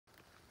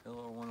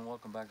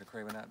welcome back to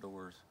Craven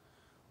Outdoors.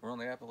 We're on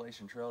the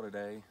Appalachian Trail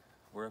today.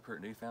 We're up here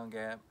at Newfound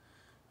Gap,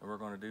 and we're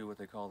going to do what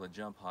they call the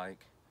jump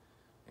hike.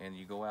 And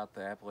you go out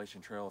the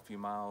Appalachian Trail a few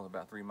miles,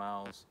 about 3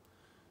 miles,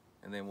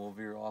 and then we'll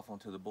veer off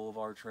onto the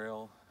Boulevard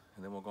Trail,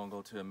 and then we're going to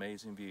go to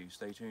Amazing View.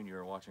 Stay tuned,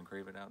 you're watching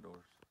Craven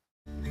Outdoors.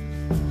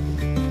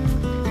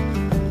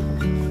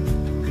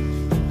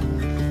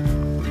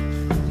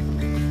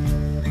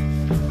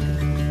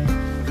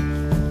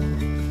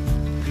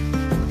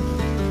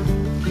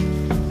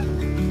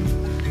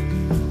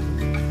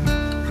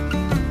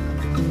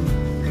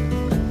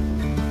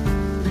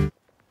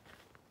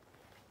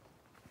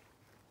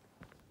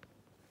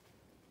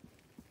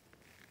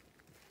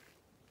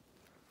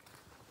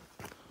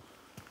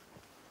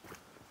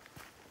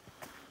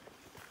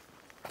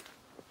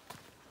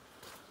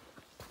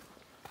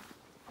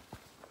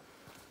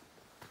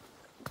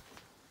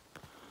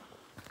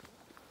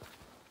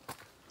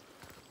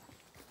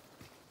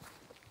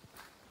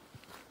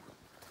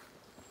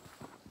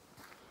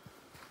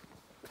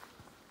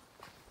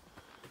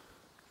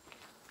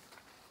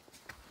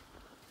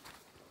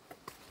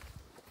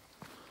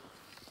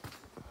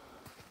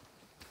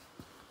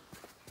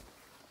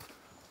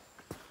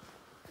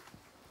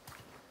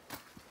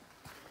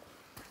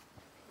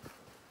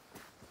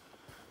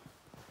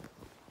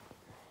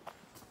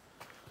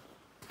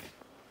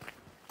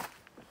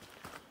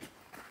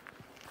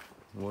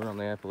 We're on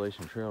the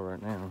Appalachian Trail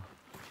right now.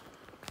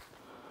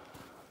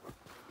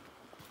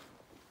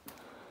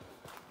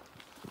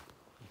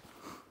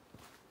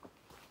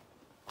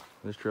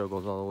 This trail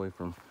goes all the way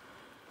from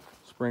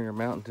Springer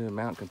Mountain to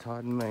Mount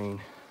Katahdin, Maine.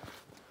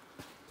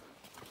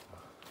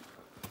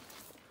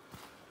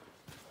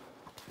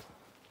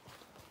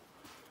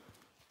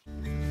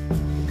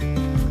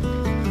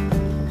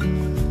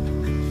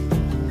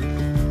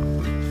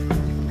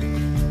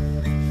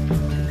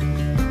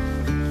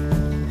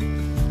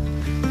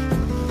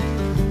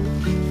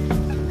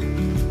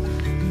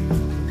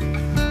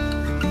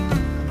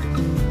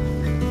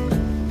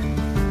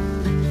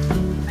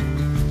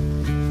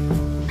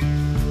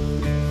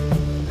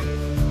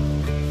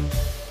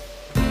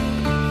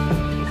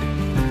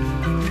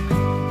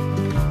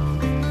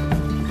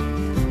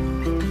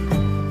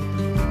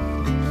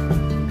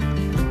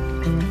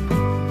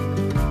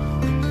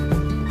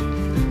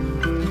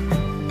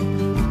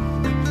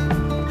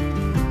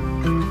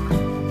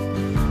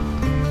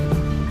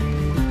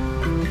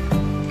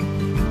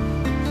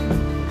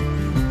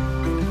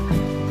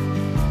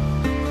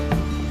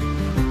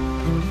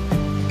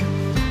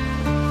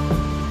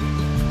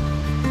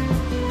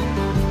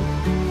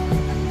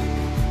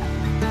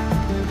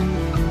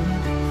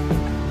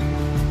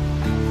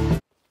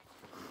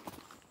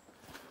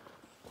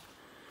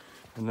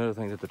 Another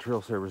thing that the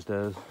Trail Service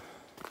does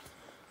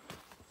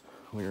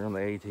when you're on the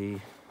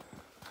AT,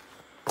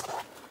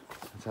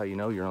 that's how you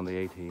know you're on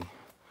the AT.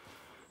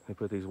 They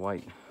put these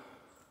white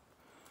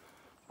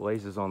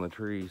blazes on the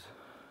trees,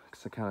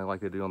 kind of like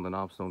they do on the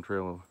Knobstone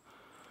Trail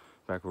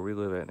back where we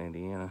live at in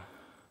Indiana.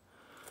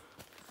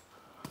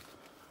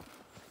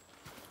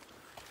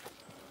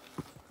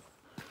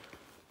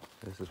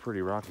 This is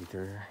pretty rocky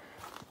through here.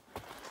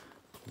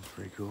 It's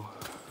pretty cool.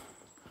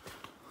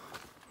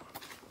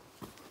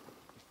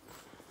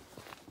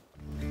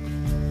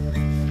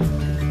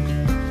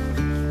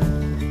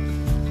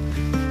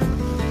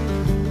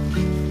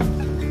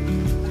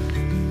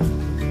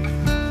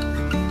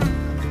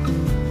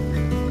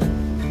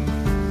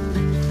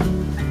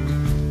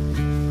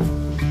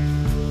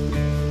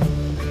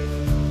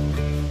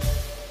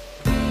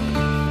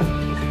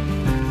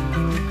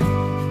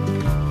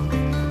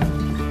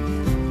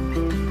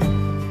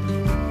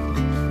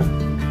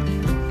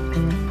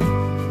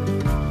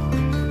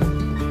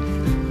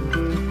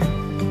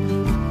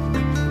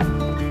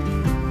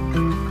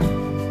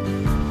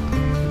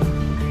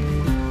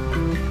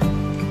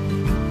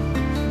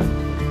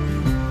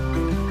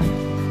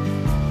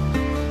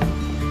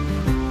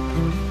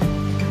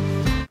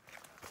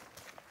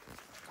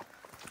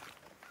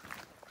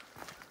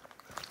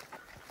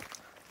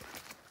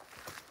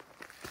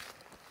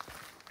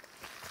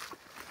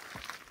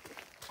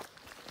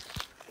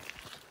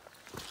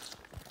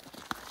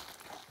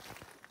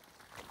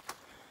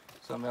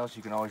 Something else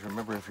you can always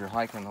remember if you're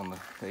hiking on the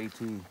AT,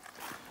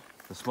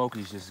 the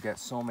Smokies just got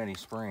so many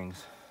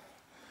springs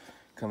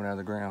coming out of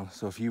the ground.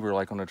 So if you were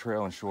like on the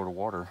trail and short of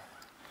water,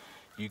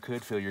 you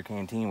could fill your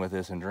canteen with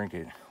this and drink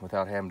it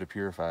without having to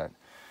purify it,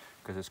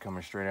 because it's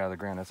coming straight out of the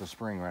ground. That's a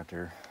spring right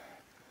there.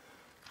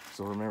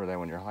 So remember that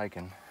when you're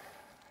hiking,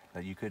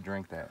 that you could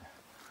drink that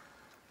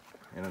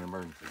in an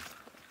emergency.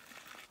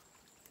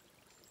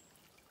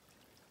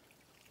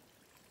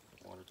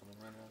 Water coming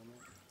right out of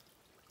it.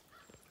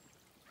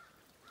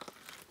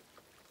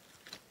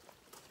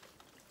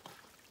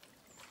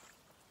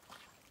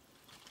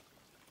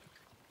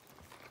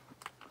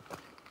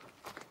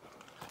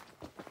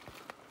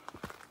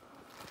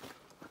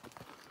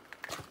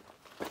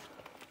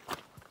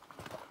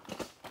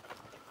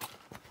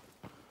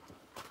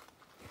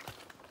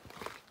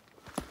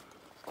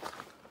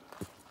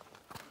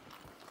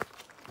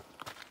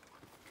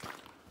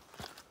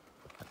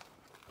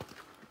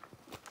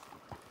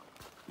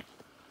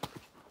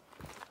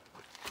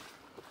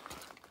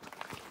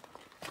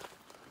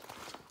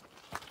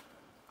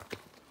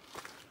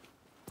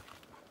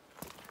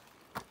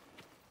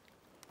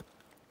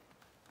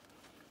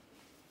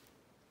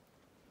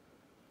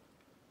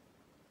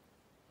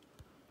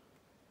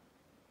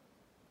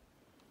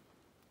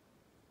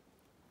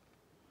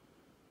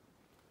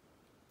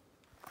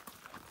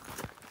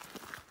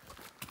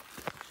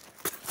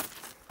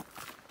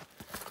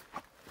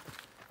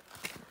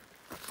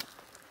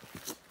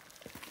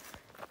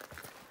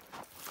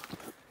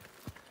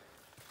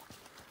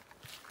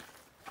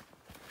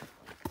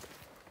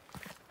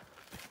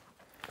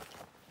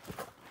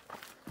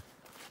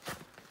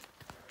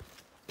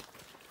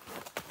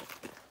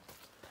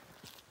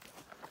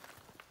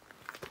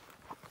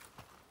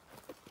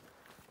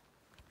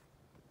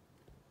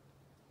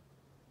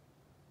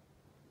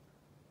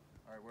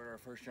 right, we're at our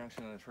first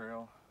junction of the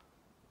trail.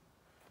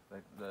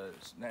 The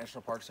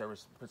National Park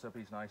Service puts up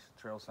these nice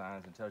trail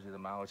signs and tells you the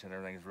mileage and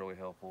everything is really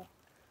helpful.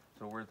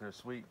 So we're at the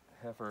Sweet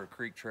Heifer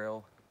Creek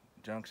Trail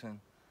junction.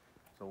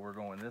 So we're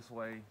going this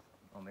way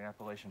on the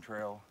Appalachian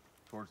Trail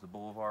towards the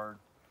boulevard.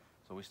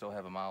 So we still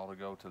have a mile to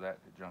go to that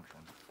junction.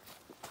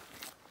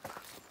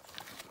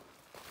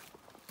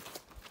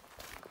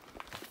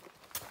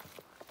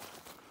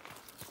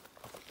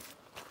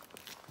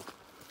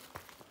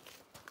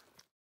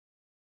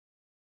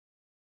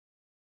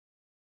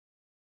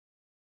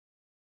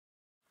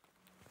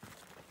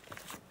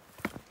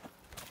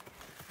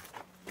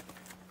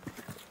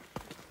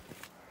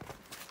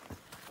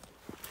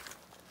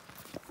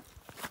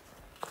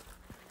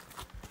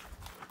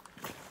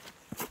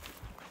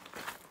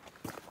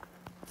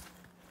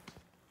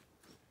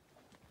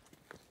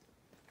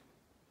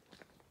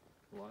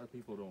 A lot of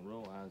people don't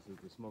realize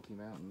that the Smoky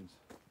Mountains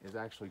is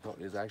actually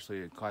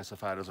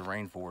classified as a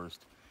rainforest.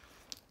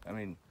 I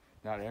mean,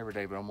 not every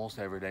day, but almost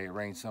every day it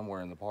rains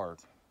somewhere in the park.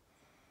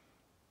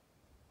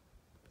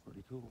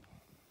 Pretty cool.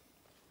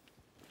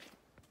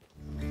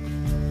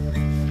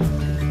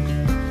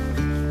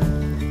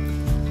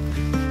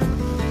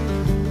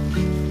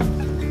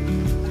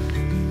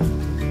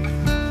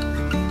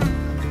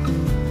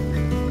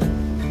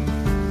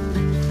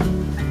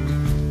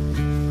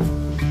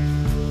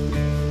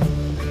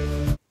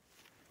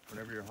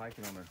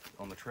 Hiking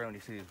on the trail and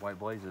you see these white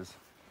blazes,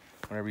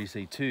 whenever you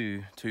see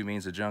two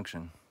means a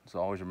junction. So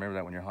always remember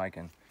that when you're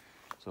hiking.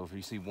 So if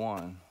you see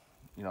one,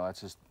 you know,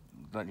 that's just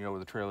letting you know where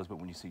the trail is, but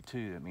when you see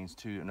two, that means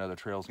another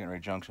trail is getting ready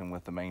to junction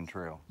with the main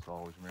trail. So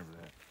always remember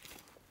that.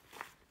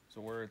 So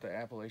we're at the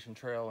Appalachian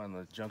Trail and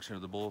the junction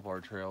of the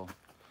Boulevard Trail.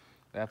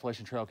 The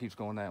Appalachian Trail keeps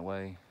going that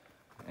way,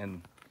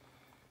 and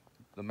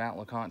the Mount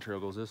LeConte Trail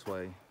goes this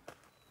way.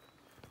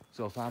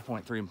 So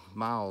 5.3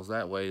 miles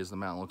that way is the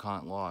Mount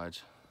LeConte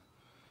Lodge.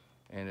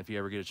 And if you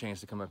ever get a chance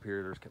to come up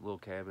here, there's little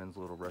cabins,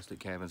 little rustic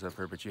cabins up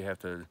here, but you have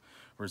to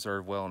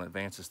reserve well in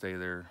advance to stay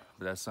there.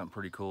 But that's something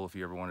pretty cool if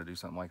you ever want to do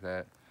something like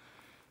that.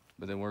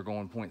 But then we're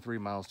going 0.3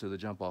 miles to the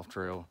jump-off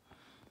trail.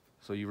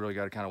 So you really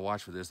got to kind of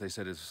watch for this. They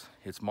said it's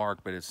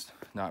marked, but it's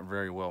not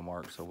very well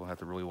marked. So we'll have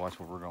to really watch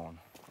where we're going.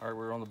 All right,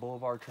 we're on the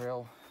Boulevard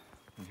Trail,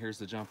 and here's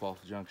the jump-off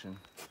junction.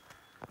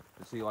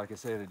 But see, like I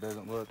said, it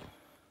doesn't look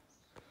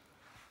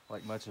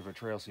like much of a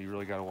trail, so you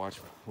really got to watch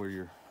where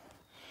you're.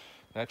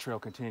 That trail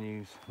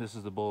continues. This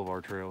is the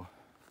Boulevard Trail,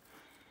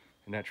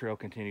 and that trail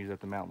continues at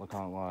the Mount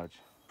LeConte Lodge.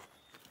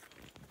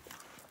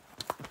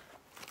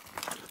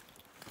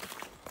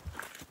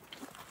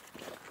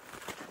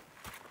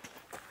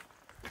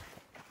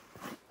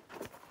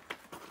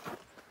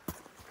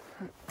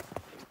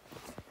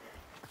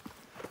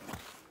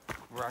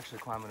 We're actually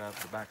climbing up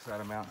the backside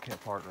of Mount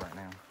Kephart right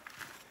now.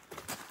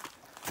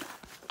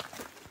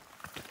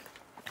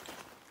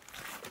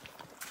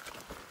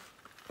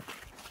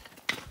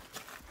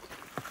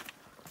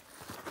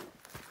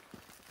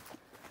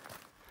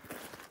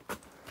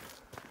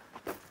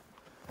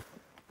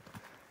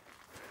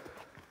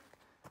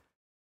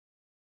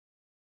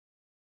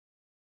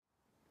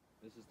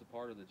 This is the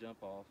part of the jump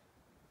off,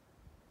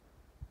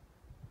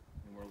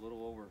 and we're a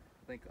little over.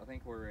 I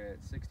think we're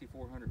at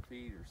 6,400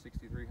 feet or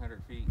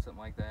 6,300 feet, something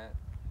like that.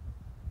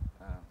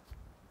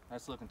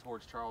 That's looking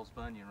towards Charles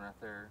Bunyan right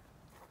there.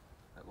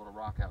 That little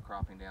rock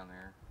outcropping down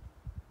there.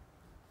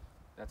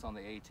 That's on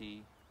the AT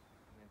into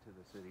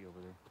the city over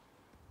there.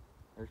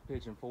 There's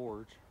Pigeon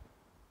Forge,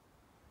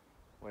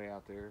 way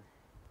out there.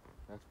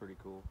 That's pretty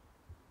cool.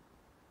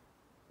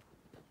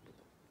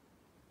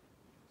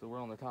 So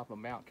we're on the top of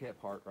Mount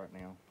Kephart right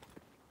now,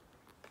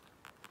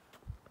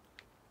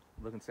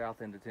 looking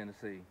south into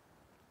Tennessee.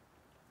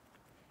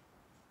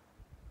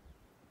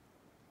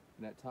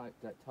 And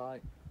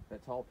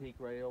that tall peak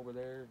right over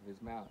there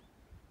is Mount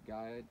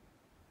Guide.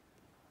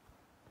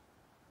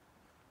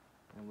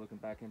 I'm looking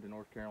back into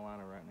North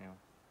Carolina right now.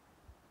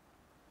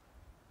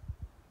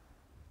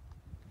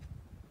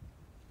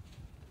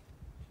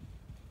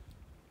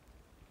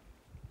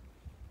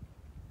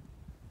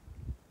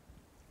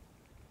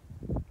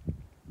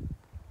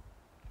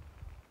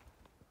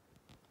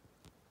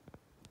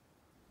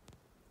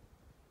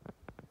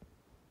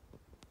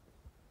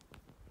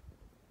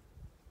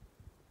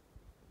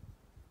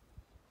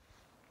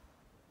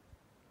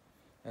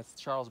 That's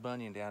Charles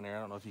Bunyan down there. I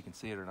don't know if you can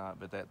see it or not,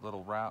 but that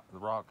little the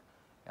rock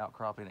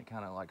outcropping, it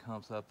kind of like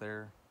humps up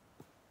there.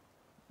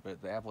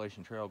 But the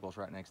Appalachian Trail goes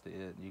right next to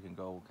it, and you can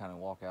go kind of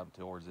walk out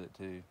towards it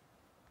too.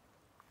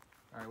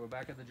 All right, we're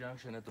back at the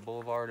junction at the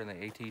Boulevard and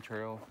the AT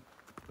Trail.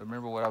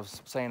 Remember what I was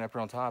saying up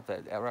here on top,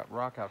 that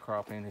rock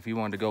outcropping, if you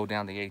wanted to go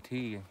down the AT,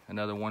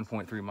 another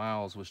 1.3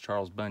 miles was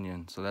Charles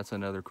Bunyan. So that's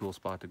another cool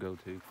spot to go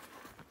to.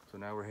 So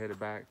now we're headed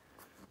back.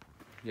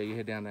 Yeah, you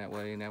head down that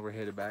way, and now we're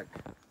headed back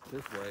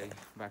this way,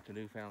 back to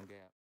Newfound Gap.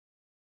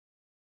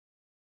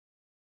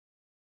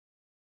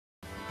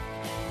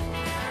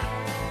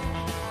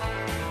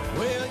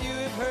 Well, you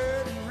have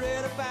heard and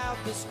read about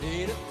the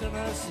state of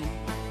Tennessee.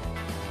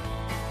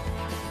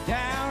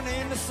 Down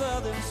in the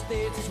southern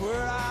states is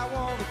where I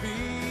want to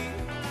be.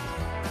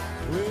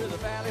 where the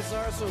valleys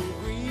are so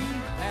green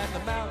and the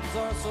mountains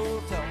are so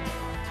tall.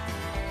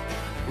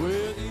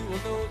 Well, you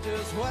will know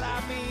just what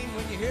I mean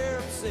when you hear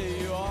them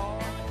say you are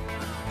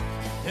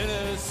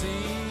Tennessee.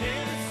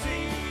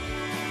 Tennessee.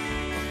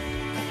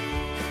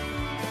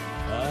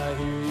 I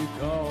hear you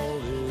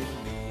calling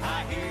me.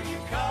 I hear you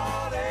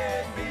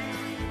calling me.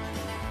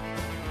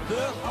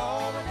 The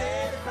home of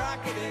Davy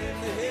Crockett in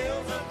the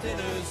hills of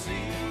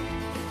Tennessee.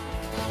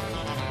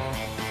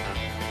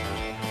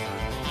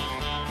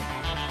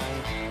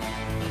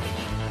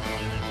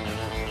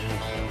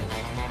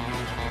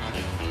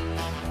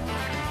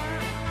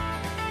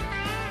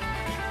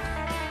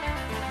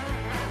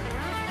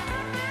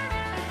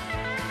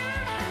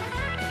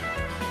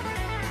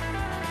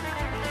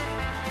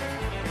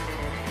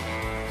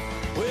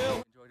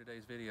 Enjoyed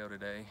today's video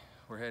today.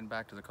 We're heading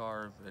back to the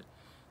car, but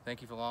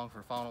thank you for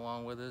following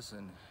along with us,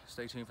 and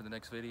stay tuned for the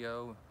next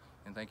video.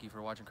 And thank you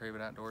for watching Crave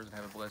It Outdoors, and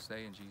have a blessed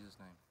day in Jesus'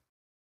 name.